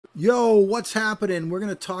Yo, what's happening? We're going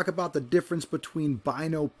to talk about the difference between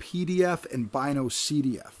binoPDF and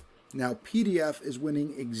binoCDF. Now, PDF is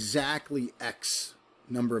winning exactly X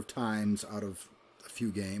number of times out of a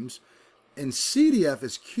few games, and CDF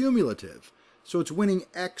is cumulative, so it's winning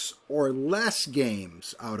X or less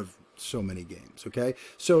games out of so many games, okay?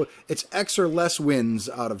 So it's X or less wins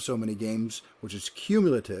out of so many games, which is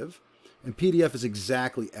cumulative, and PDF is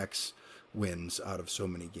exactly X wins out of so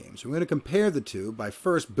many games. So we're going to compare the two by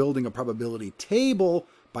first building a probability table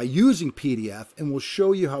by using PDF, and we'll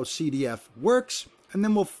show you how CDF works, and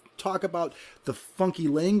then we'll talk about the funky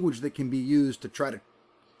language that can be used to try to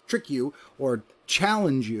trick you or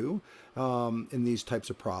challenge you in these types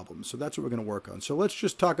of problems. So that's what we're going to work on. So let's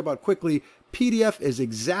just talk about quickly, PDF is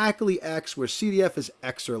exactly X, where CDF is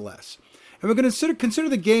X or less. And we're going to consider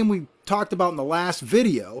the game we talked about in the last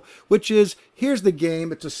video, which is, here's the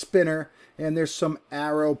game, it's a spinner, and there's some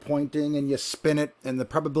arrow pointing, and you spin it, and the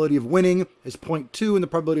probability of winning is 0.2, and the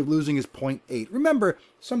probability of losing is 0.8. Remember,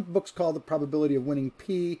 some books call the probability of winning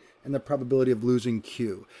P, and the probability of losing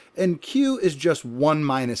Q. And Q is just 1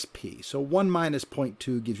 minus P. So 1 minus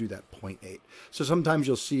 0.2 gives you that 0.8. So sometimes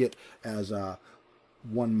you'll see it as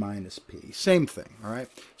 1 minus P. Same thing, all right?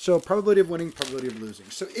 So probability of winning, probability of losing.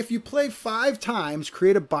 So if you play 5 times,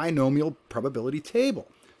 create a binomial probability table.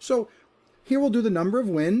 So here we'll do the number of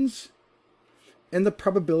wins and the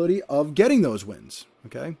probability of getting those wins,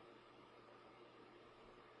 okay?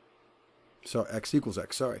 So X equals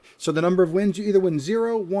X, sorry. So the number of wins, you either win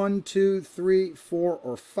 0, 1, 2, 3, 4,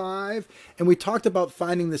 or 5. And we talked about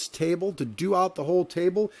finding this table. To do out the whole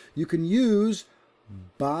table, you can use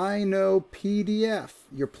binoPDF.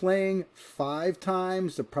 You're playing 5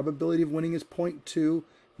 times. The probability of winning is 0.2,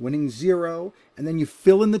 winning 0. And then you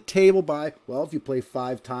fill in the table by, well, if you play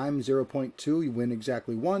 5 times, 0.2, you win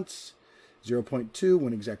exactly once. 0.2,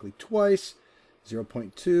 win exactly twice.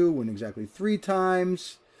 0.2, win exactly 3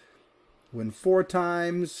 times. Win 4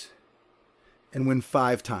 times. And win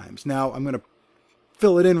 5 times. Now, I'm going to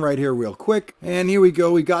fill it in right here real quick. And here we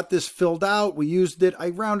go. We got this filled out. We used it. I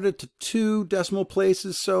rounded it to 2 decimal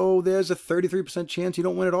places. So there's a 33% chance you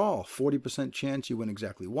don't win at all. 40% chance you win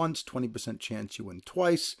exactly once. 20% chance you win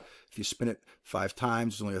twice. If you spin it 5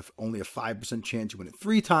 times, there's only a 5% chance you win it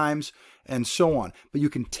 3 times, and so on. But you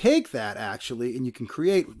can take that actually, and you can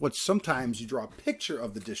create what sometimes you draw a picture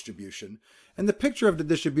of the distribution. And the picture of the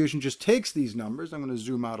distribution just takes these numbers. I'm going to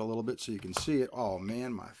zoom out a little bit so you can see it. Oh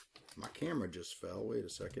man, my camera just fell. Wait a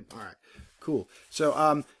second. All right, cool. So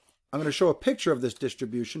I'm going to show a picture of this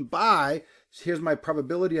distribution by, here's my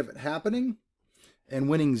probability of it happening. And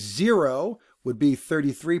winning 0 would be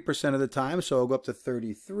 33% of the time. So I'll go up to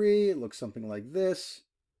 33. It looks something like this.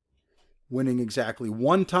 Winning exactly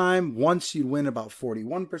 1 time. Once you'd win about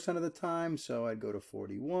 41% of the time. So I'd go to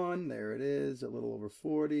 41. There it is, a little over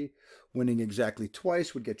 40. Winning exactly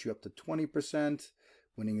twice would get you up to 20%.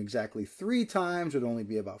 Winning exactly 3 times would only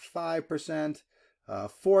be about 5%.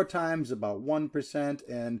 4 times about 1%,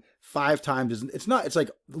 and 5 times isn't. It's like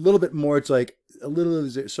a little bit more. It's like a little.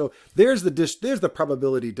 So there's the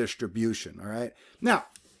probability distribution. All right. Now,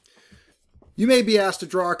 you may be asked to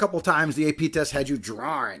draw a couple times. The AP test had you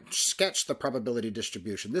draw and sketch the probability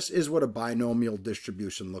distribution. This is what a binomial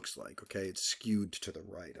distribution looks like. Okay, it's skewed to the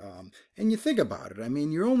right. And you think about it. I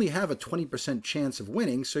mean, you only have a 20% chance of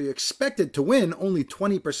winning, so you're expected to win only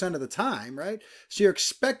 20% of the time, right? So your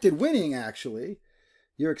expected winning actually.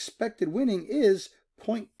 Your expected winning is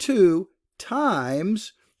 0.2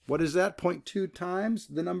 times, what is that? 0.2 times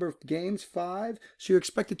the number of games, 5. So you're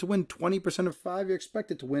expected to win 20% of 5. You're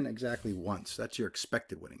expected to win exactly once. That's your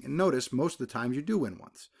expected winning. And notice, most of the times you do win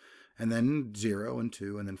once. And then 0 and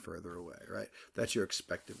 2 and then further away, right? That's your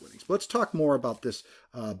expected winnings. But let's talk more about this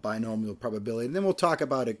binomial probability. And then we'll talk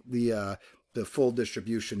about the full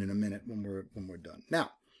distribution in a minute when we're done.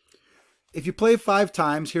 Now, if you play 5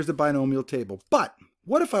 times, here's the binomial table. But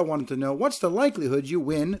what if I wanted to know what's the likelihood you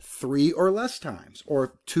win 3 or less times,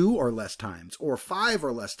 or 2 or less times, or 5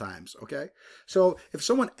 or less times, okay? So if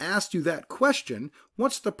someone asked you that question,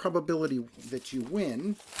 what's the probability that you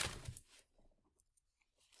win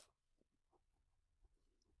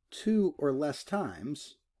 2 or less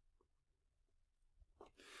times?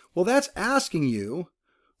 Well, that's asking you,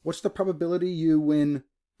 what's the probability you win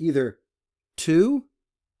either 2,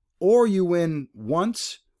 or you win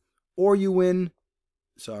once, or you win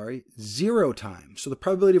 0 times. So the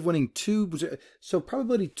probability of winning 2, so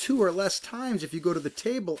probability 2 or less times, if you go to the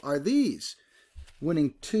table, are these.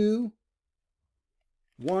 Winning 2,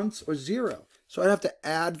 once, or 0. So I'd have to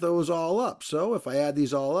add those all up. So if I add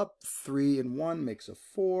these all up, 3 and 1 makes a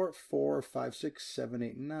 4, 4, 5, 6, 7,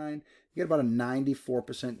 8, 9. You get about a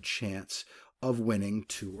 94% chance of winning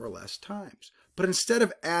 2 or less times. But instead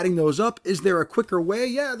of adding those up, is there a quicker way?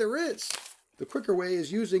 Yeah, there is. The quicker way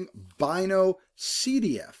is using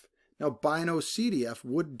binoCDF. Now, binoCDF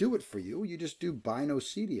would do it for you. You just do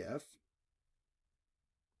binoCDF.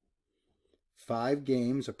 5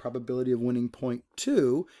 games, a probability of winning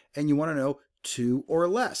 0.2, and you want to know 2 or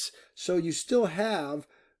less. So you still have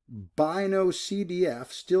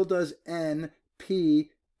binoCDF, still does NPX,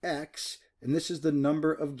 and this is the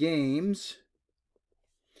number of games.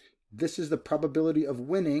 This is the probability of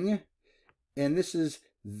winning, and this is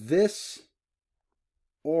this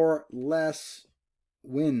or less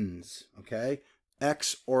wins, okay?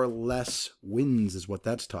 X or less wins is what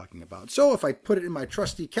that's talking about. So if I put it in my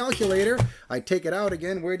trusty calculator, I take it out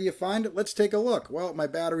again. Where do you find it? Let's take a look. Well, my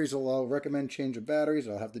batteries I'll recommend change of batteries.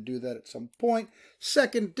 I'll have to do that at some point.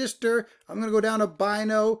 Second dister, I'm going to go down to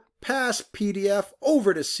Bino, pass PDF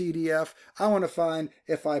over to CDF. I want to find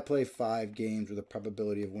if I play 5 games with a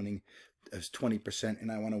probability of winning as 20% and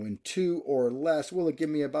I want to win 2 or less, will it give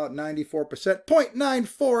me about 94%?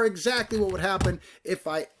 0.94, exactly what would happen if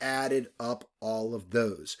I added up all of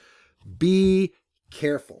those. Be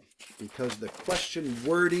careful, because the question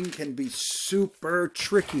wording can be super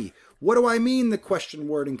tricky. What do I mean the question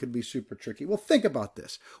wording could be super tricky? Well, think about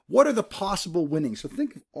this. What are the possible winnings? So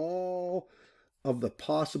think of all of the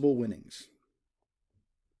possible winnings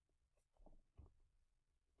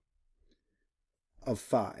of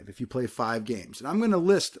 5 if you play 5 games. And I'm going to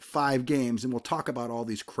list 5 games and we'll talk about all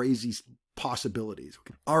these crazy possibilities.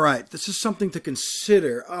 Okay. All right, this is something to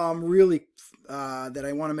consider that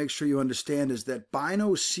I want to make sure you understand is that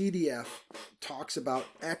binoCDF talks about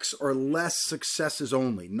X or less successes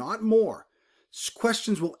only, not more.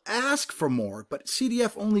 Questions will ask for more, but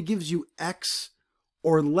CDF only gives you X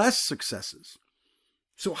or less successes.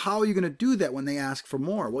 So how are you going to do that when they ask for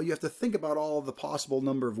more? Well, you have to think about all of the possible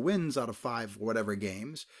number of wins out of 5 whatever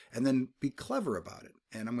games and then be clever about it.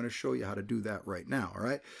 And I'm going to show you how to do that right now, all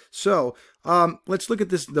right? So let's look at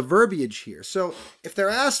the verbiage here. So if they're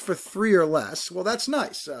asked for 3 or less, well, that's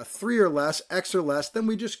nice. 3 or less, X or less, then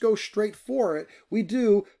we just go straight for it. We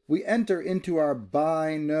enter into our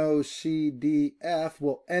binoCDF.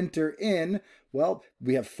 We'll enter in, well,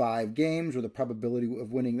 we have 5 games with a probability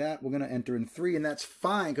of winning that. We're going to enter in 3, and that's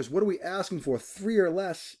fine, because what are we asking for? 3 or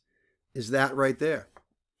less is that right there.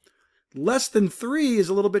 Less than 3 is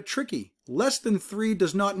a little bit tricky. Less than 3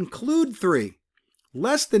 does not include 3.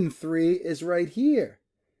 Less than 3 is right here.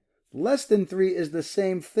 Less than 3 is the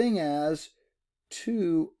same thing as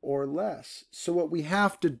 2 or less. So what we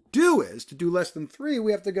have to do is, to do less than 3,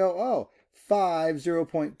 we have to go, 5,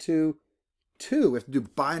 0.2, 2. We have to do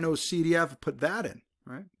binoCDF, put that in,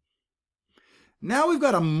 right? Now we've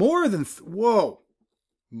got a more than,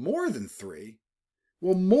 more than 3?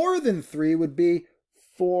 Well, more than 3 would be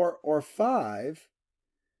 4 or 5,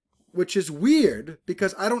 which is weird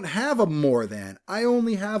because I don't have a more than. I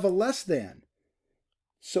only have a less than.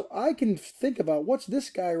 So I can think about, what's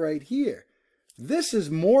this guy right here? This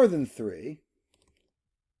is more than 3.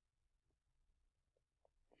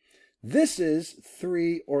 This is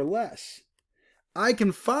 3 or less. I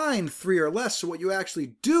can find 3 or less. So what you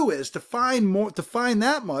actually do is, to find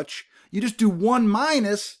that much, you just do 1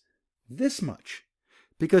 minus this much.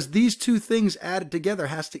 Because these two things added together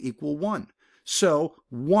has to equal 1. So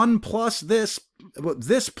 1 plus this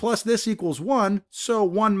plus this equals 1. So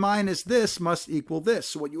 1 minus this must equal this.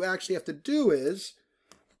 So what you actually have to do is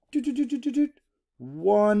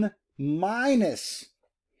 1 minus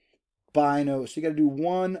bino. So you got to do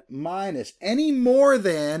 1 minus. Any more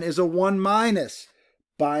than is a 1 minus.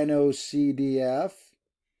 binoCDF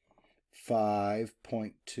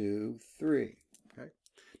 5.23.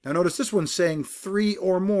 Now notice this one's saying 3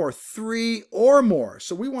 or more, 3 or more.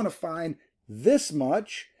 So we want to find this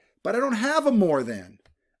much, but I don't have a more than.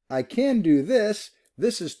 I can do this.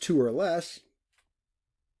 This is 2 or less.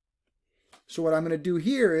 So what I'm going to do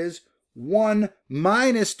here is 1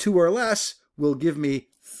 minus 2 or less will give me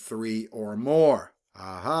 3 or more.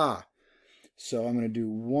 Aha. So I'm going to do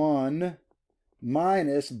 1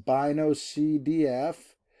 minus binoCDF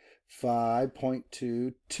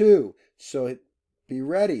 5.22. So be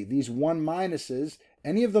ready. These 1 minuses,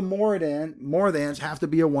 any of the more thans have to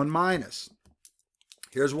be a 1 minus.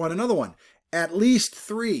 Here's another one. At least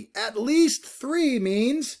 3. At least 3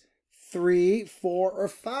 means 3, 4, or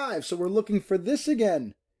 5. So we're looking for this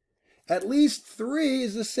again. At least 3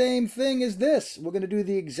 is the same thing as this. We're going to do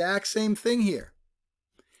the exact same thing here.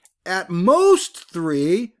 At most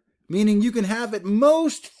 3, meaning you can have at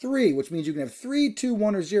most 3, which means you can have 3, 2,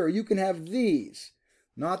 1, or 0. You can have these,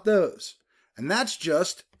 not those. And that's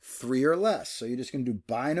just 3 or less. So you're just going to do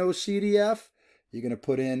binoCDF. You're going to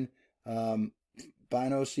put in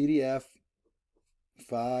binoCDF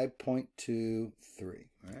 5.23.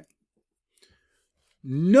 All right.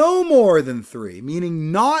 No more than 3,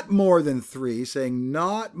 meaning not more than 3, saying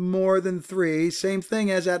not more than 3. Same thing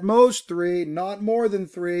as at most 3, not more than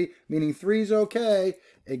 3, meaning 3 is okay.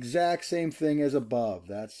 Exact same thing as above.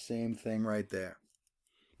 That's the same thing right there.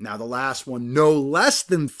 Now the last one, no less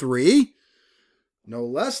than 3. No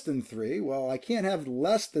less than 3. Well, I can't have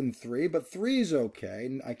less than 3, but 3 is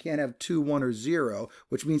okay. I can't have 2, 1, or 0,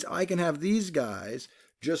 which means I can have these guys,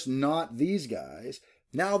 just not these guys.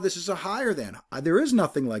 Now this is a higher than. There is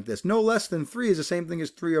nothing like this. No less than 3 is the same thing as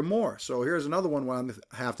 3 or more. So here's another one what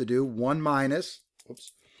I have to do. 1 minus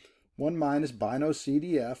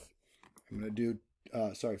binoCDF. I'm going to do,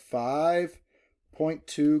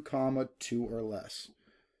 5.2 comma 2 or less.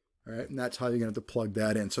 All right, and that's how you're going to have to plug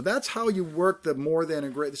that in. So that's how you work the more than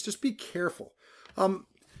and greater. Just be careful.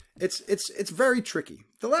 It's very tricky.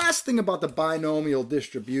 The last thing about the binomial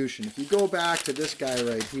distribution, if you go back to this guy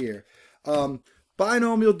right here,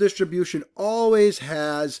 binomial distribution always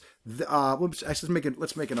has the, whoops,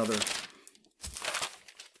 let's make another. It's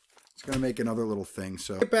going to make another little thing.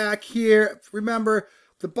 So back here, remember,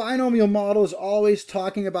 the binomial model is always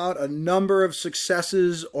talking about a number of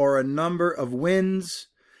successes or a number of wins.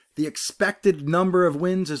 The expected number of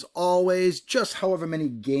wins is always just however many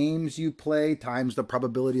games you play times the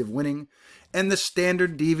probability of winning. And the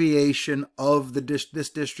standard deviation of this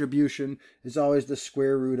distribution is always the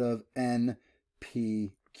square root of NPQ,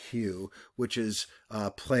 which is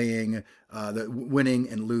playing the winning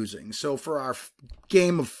and losing. So for our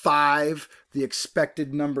game of 5, the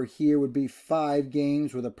expected number here would be 5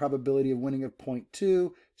 games with a probability of winning of 0.2.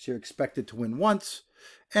 So you're expected to win once.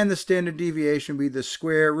 And the standard deviation would be the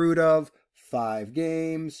square root of 5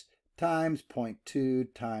 games times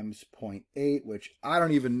 0.2 times 0.8, which I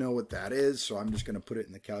don't even know what that is, so I'm just going to put it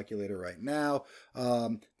in the calculator right now.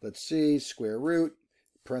 Let's see, square root,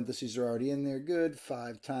 parentheses are already in there, good,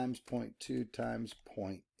 5 times 0.2 times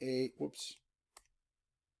 0.8, whoops.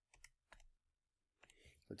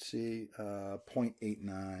 Let's see,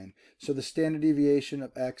 0.89. So the standard deviation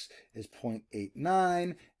of x is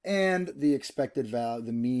 0.89, and the expected value,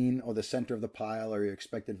 the mean or the center of the pile or your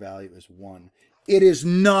expected value is 1. It is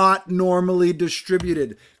not normally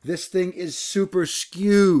distributed. This thing is super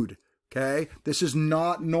skewed, okay? This is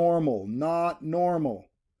not normal, not normal.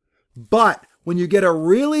 But when you get a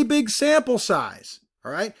really big sample size,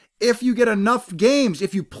 all right, if you get enough games,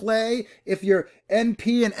 if you play, if your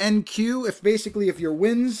NP and NQ, if your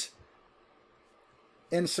wins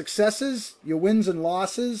and successes, your wins and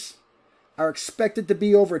losses are expected to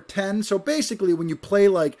be over 10. So basically when you play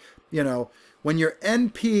like, when your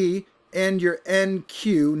NP and your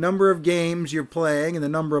NQ, number of games you're playing and the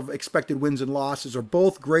number of expected wins and losses are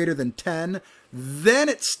both greater than 10, then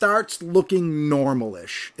it starts looking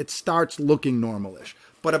normalish. It starts looking normalish.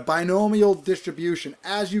 But a binomial distribution,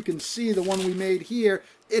 as you can see, the one we made here,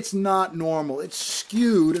 it's not normal. It's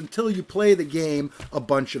skewed until you play the game a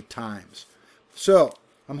bunch of times. So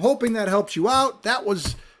I'm hoping that helps you out. That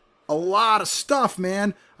was a lot of stuff,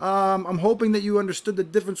 man. I'm hoping that you understood the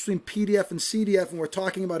difference between PDF and CDF, and we're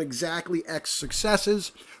talking about exactly X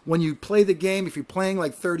successes. When you play the game, if you're playing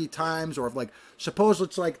like 30 times, or if like, suppose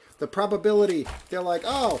it's like the probability, they're like,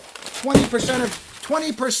 oh,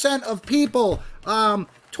 20% of people,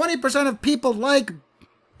 20% of people like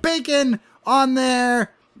bacon on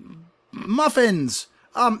their muffins.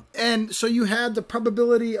 And so you had the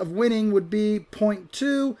probability of winning would be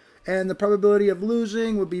 0.2, and the probability of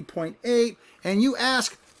losing would be 0.8, and you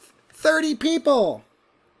ask 30 people,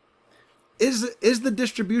 is the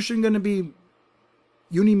distribution going to be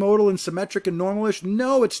unimodal and symmetric and normalish?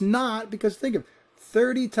 No, it's not, because think of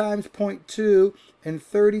 30 times 0.2 and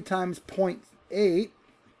 30 times 0.8,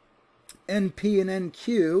 NP and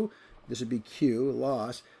NQ, this would be Q,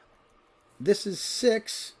 loss. This is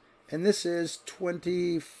 6, and this is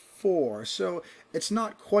 24. So it's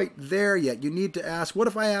not quite there yet. You need to ask, what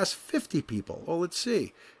if I ask 50 people? Well, let's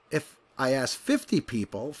see. If I ask 50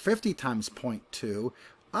 people, 50 times 0.2,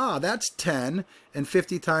 that's 10, and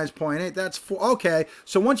 50 times 0.8, that's 4. Okay,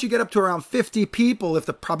 so once you get up to around 50 people, if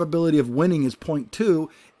the probability of winning is 0.2,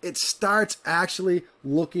 it starts actually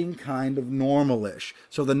looking kind of normalish.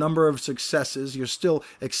 So the number of successes, you're still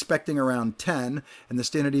expecting around 10, and the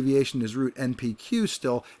standard deviation is root NPQ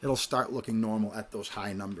still, it'll start looking normal at those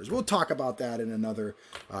high numbers. We'll talk about that in another,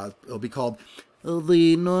 it'll be called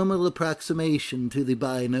the normal approximation to the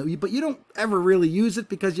binomial, but you don't ever really use it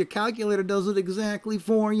because your calculator does it exactly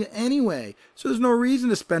for you anyway. So there's no reason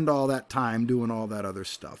to spend all that time doing all that other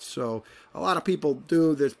stuff. So a lot of people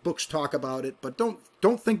do, there's books talk about it, but don't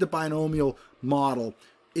think the binomial model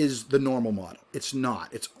is the normal model. It's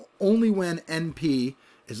not. It's only when NP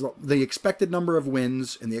is the expected number of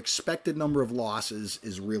wins and the expected number of losses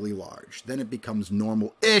is really large. Then it becomes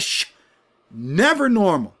normal-ish. Never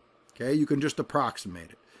normal. Okay, you can just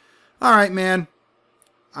approximate it. All right, man.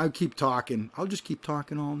 I'll keep talking. I'll just keep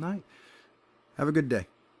talking all night. Have a good day.